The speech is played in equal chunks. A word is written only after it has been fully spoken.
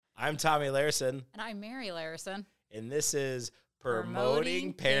I'm Tommy Larson. And I'm Mary Larson. And this is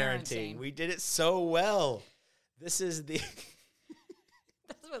Promoting Parenting. We did it so well. This is the...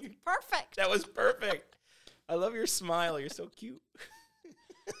 That was perfect. That was perfect. I love your smile. You're so cute.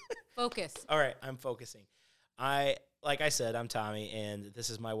 Focus. All right, I'm focusing. Like I said, I'm Tommy, and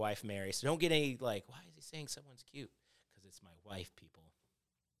this is my wife, Mary. So don't get any, like, why is he saying someone's cute? Because it's my wife, people.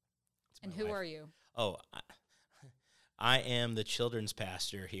 And who are you? Oh, I am the children's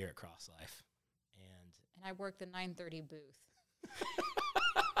pastor here at Cross Life. And I work the 9:30 booth.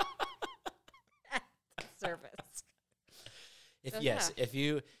 Service. If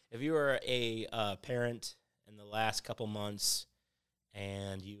you are a parent in the last couple months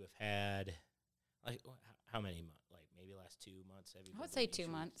and you have had, like, how many months? Like, maybe last 2 months? I would say 2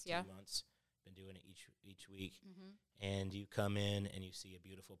 months, yeah. 2 months. Been doing it each week. Mm-hmm. And you come in and you see a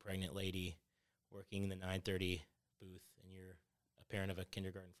beautiful pregnant lady working in the 9:30 booth, and you're a parent of a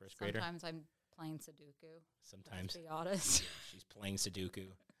kindergarten first grader. Sometimes I'm playing Sudoku. Sometimes. To be honest. Yeah, she's playing Sudoku.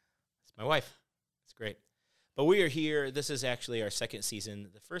 It's my wife. It's great. But we are here. This is actually our second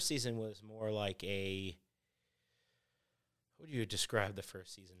season. The first season was more like a, what do you describe the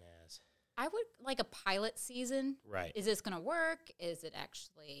first season as? I would like a pilot season. Right. Is this going to work? Is it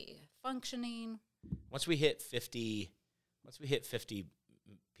actually functioning? Once we hit 50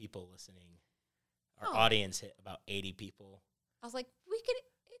 people listening, our audience hit about 80 people. I was like,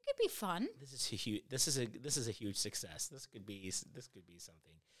 it could be fun. This is a huge success. This could be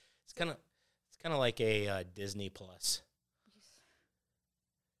something. It's kind of like a Disney Plus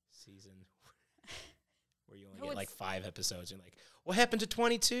season where you only get like 5 episodes. And like, what happened to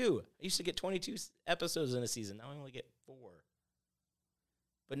 22? I used to get 22 episodes in a season. Now I only get 4.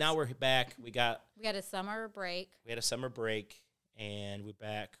 But now we're back. We had a summer break. We had a summer break, and we're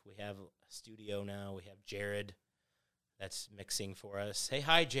back. We have a studio now. We have Jared that's mixing for us. Hey,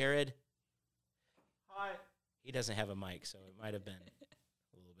 hi, Jared. Hi. He doesn't have a mic, so it might have been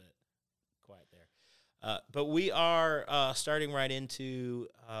a little bit quiet there. But we are starting right into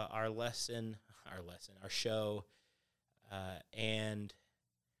our show. And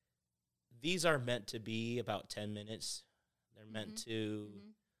these are meant to be about 10 minutes. They're meant to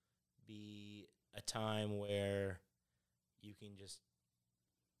be a time where you can just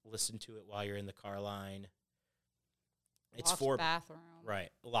listen to it while you're in the car line. It's locked bathroom.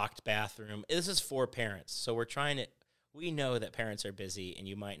 Right, locked bathroom. This is for parents. So we know that parents are busy, and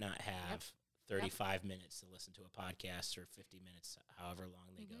you might not have 35 minutes to listen to a podcast or 50 minutes, however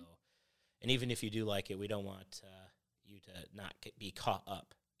long they go. And even if you do like it, we don't want you to not be caught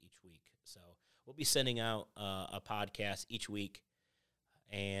up each week. So we'll be sending out a podcast each week,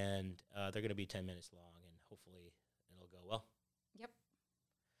 and they're going to be 10 minutes long, and hopefully it'll go well. Yep.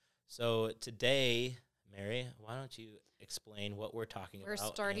 So today, Mary, why don't you explain what we're talking about? We're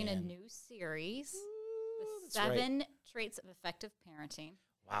starting a new series, The 7 Traits of Effective Parenting.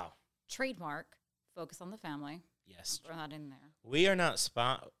 Wow. Trademark, focus on the family. Yes. Throw that in there. We are not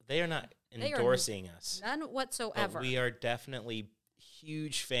they are not endorsing us. None whatsoever. But we are definitely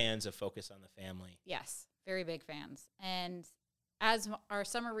huge fans of Focus on the Family. Yes, very big fans. And as our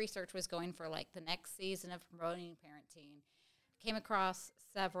summer research was going for like the next season of Promoting Parenting, came across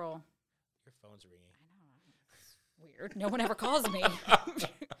several. Your phone's ringing. I know. It's weird. No one ever calls me.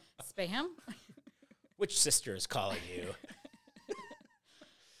 Spam? Which sister is calling you?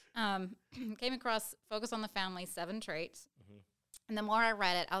 Came across Focus on the Family, 7 Traits. And the more I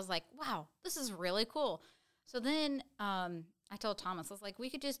read it, I was like, wow, this is really cool. So then I told Thomas, I was like, we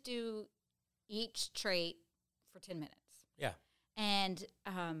could just do each trait for 10 minutes. Yeah. And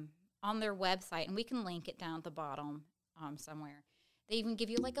on their website, and we can link it down at the bottom somewhere, they even give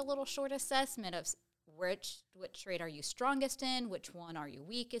you like a little short assessment of which trait are you strongest in, which one are you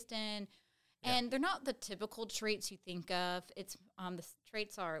weakest in. Yeah. And they're not the typical traits you think of. It's the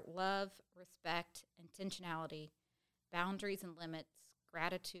traits are love, respect, intentionality, boundaries and limits,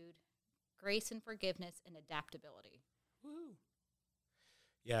 gratitude, grace and forgiveness, and adaptability. Woo.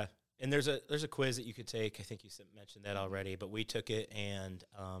 Yeah, and there's a quiz that you could take. I think you mentioned that already, but we took it, and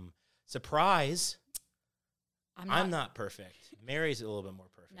surprise, I'm not perfect. Mary's a little bit more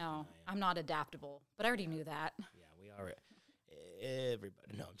perfect. No, I'm not adaptable, but I already knew that. Yeah, we are.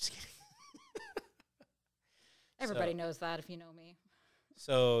 Everybody. No, I'm just kidding. Everybody knows that if you know me.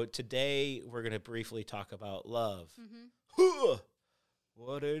 So today we're going to briefly talk about love.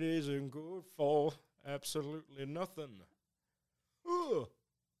 What it isn't good for, absolutely nothing.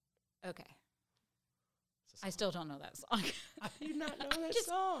 Okay. I still don't know that song. How do you not know that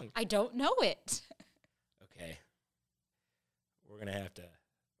song? I don't know it. Okay. I'm going to have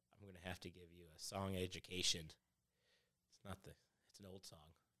to give you a song education. It's an old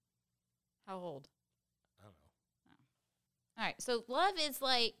song. How old? I don't know. All right. So love is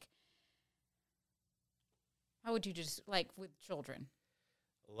like, how would you just, like with children?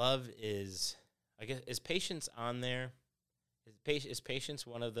 Love is, I guess, is patience on there? Is patience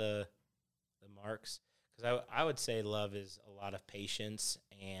one of the marks? Because I would say love is a lot of patience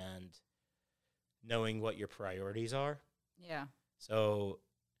and knowing what your priorities are. Yeah. So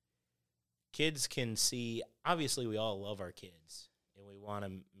kids can see, obviously we all love our kids, and we want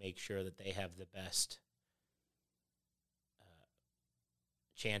to make sure that they have the best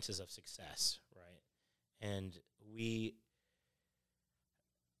chances of success, right? And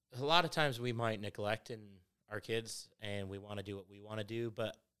a lot of times we might neglect our kids, and we want to do what we want to do,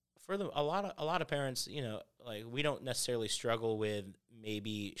 but for a lot of parents, like we don't necessarily struggle with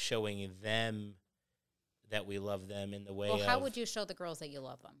maybe showing them that we love them in the way. Well, how would you show the girls that you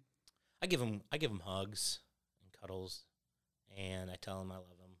love them? I give them hugs and cuddles, and I tell them I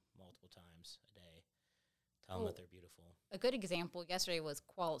love them multiple times a day. Tell them that they're beautiful. A good example yesterday was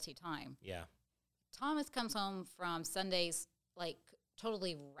quality time. Yeah. Thomas comes home from Sundays like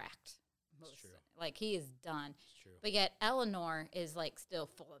totally wrecked. It's true. Like he is done. It's true. But yet Eleanor is like still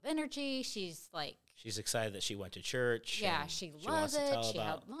full of energy. She's excited that she went to church. Yeah, she loves it. She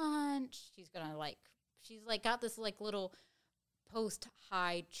had lunch. She's got this like little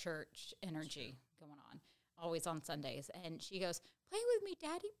post-high church energy going on, always on Sundays. And she goes, "Play with me,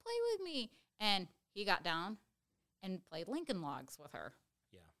 Daddy, play with me." And he got down and played Lincoln Logs with her.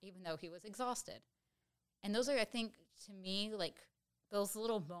 Yeah. Even though he was exhausted. And those are, I think, to me, like those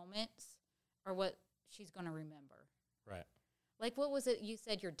little moments are what she's going to remember. Right. Like, what was it you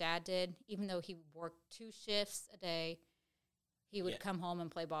said your dad did? Even though he worked 2 shifts a day, he would come home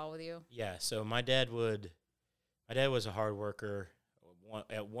and play ball with you? Yeah, so my dad was a hard worker.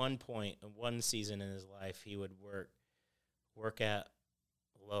 At one point, in one season in his life, he would work at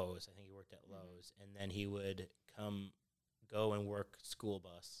Lowe's. I think he worked at Lowe's. And then he would go and work school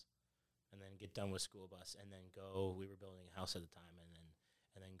bus, and then get done with school bus, and then go. We were building a house at the time,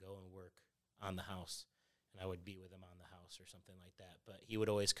 and then go and work on the house, and I would be with him on the house or something like that. But he would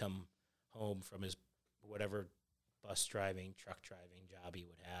always come home from his whatever bus driving, truck driving job he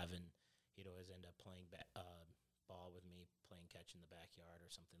would have, and he'd always end up playing ball with me, playing catch in the backyard or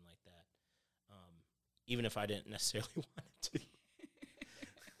something like that. Even if I didn't necessarily want to.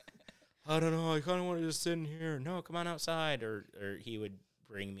 I don't know, I kind of want to just sit in here. No, come on outside. Or he would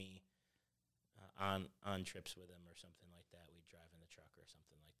bring me on trips with him or something like that. We'd drive in the truck or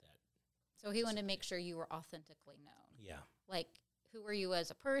something like that. So he wanted to make sure you were authentically known. Yeah. Like, who are you as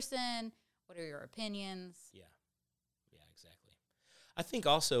a person? What are your opinions? Yeah. Yeah, exactly. I think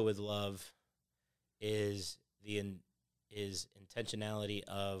also with love is intentionality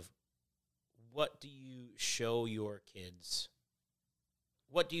of what do you show your kids?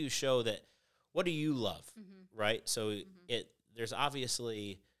 What do you show what do you love, right? So there's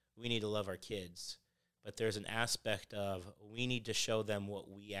obviously we need to love our kids, but there's an aspect of we need to show them what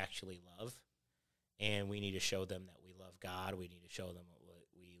we actually love, and we need to show them that we love God. We need to show them what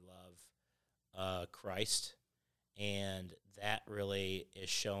we love Christ, and that really is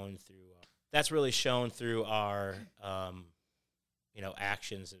shown through. That's really shown through our,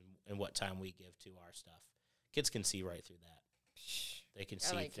 actions and what time we give to our stuff. Kids can see right through that. They can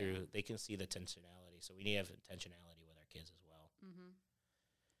see They can see the intentionality. So we need to have intentionality with our kids as well. Mm-hmm.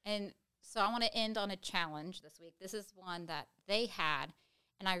 And so I want to end on a challenge this week. This is one that they had,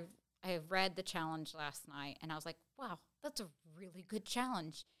 and I read the challenge last night, and I was like, wow, that's a really good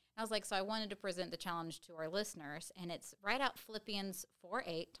challenge. And I was like, so I wanted to present the challenge to our listeners, and it's right out Philippians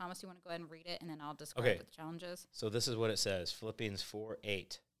 4:8. Thomas, you want to go ahead and read it, and then I'll describe what the challenge is? So this is what it says, Philippians 4:8.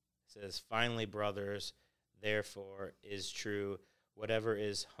 It says, finally, brothers, therefore is true, whatever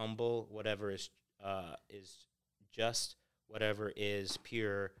is humble, whatever is just, whatever is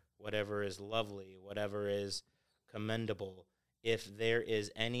pure, whatever is lovely, whatever is commendable, if there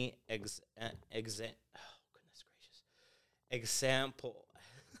is any example,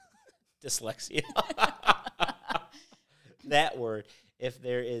 dyslexia, that word, if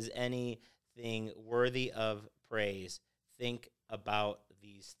there is anything worthy of praise, think about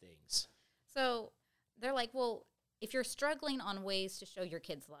these things. So they're like, well, if you're struggling on ways to show your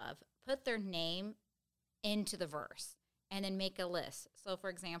kids love, put their name into the verse and then make a list. So, for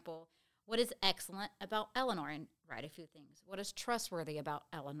example, what is excellent about Eleanor? And write a few things. What is trustworthy about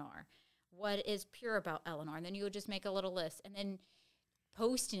Eleanor? What is pure about Eleanor? And then you would just make a little list and then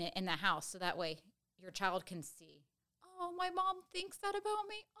posting it in the house so that way your child can see, oh, my mom thinks that about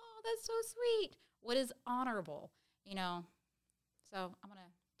me. Oh, that's so sweet. What is honorable? So I'm going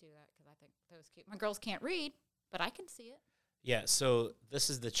to do that because I think that was cute. My girls can't read, but I can see it. Yeah, so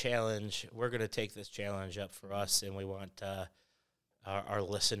this is the challenge. We're going to take this challenge up for us, and we want our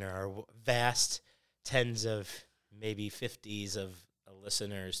listener, our vast tens of maybe 50s of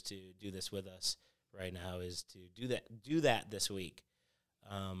listeners to do this with us right now, is to do that this week.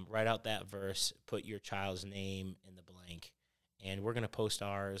 Write out that verse, put your child's name in the blank, and we're going to post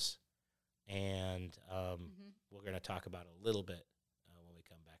ours, and we're going to talk about it a little bit when we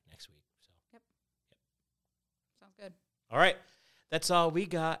come back next week. So, Yep. Sounds good. All right, that's all we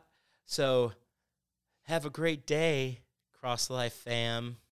got. So have a great day, Cross Life fam.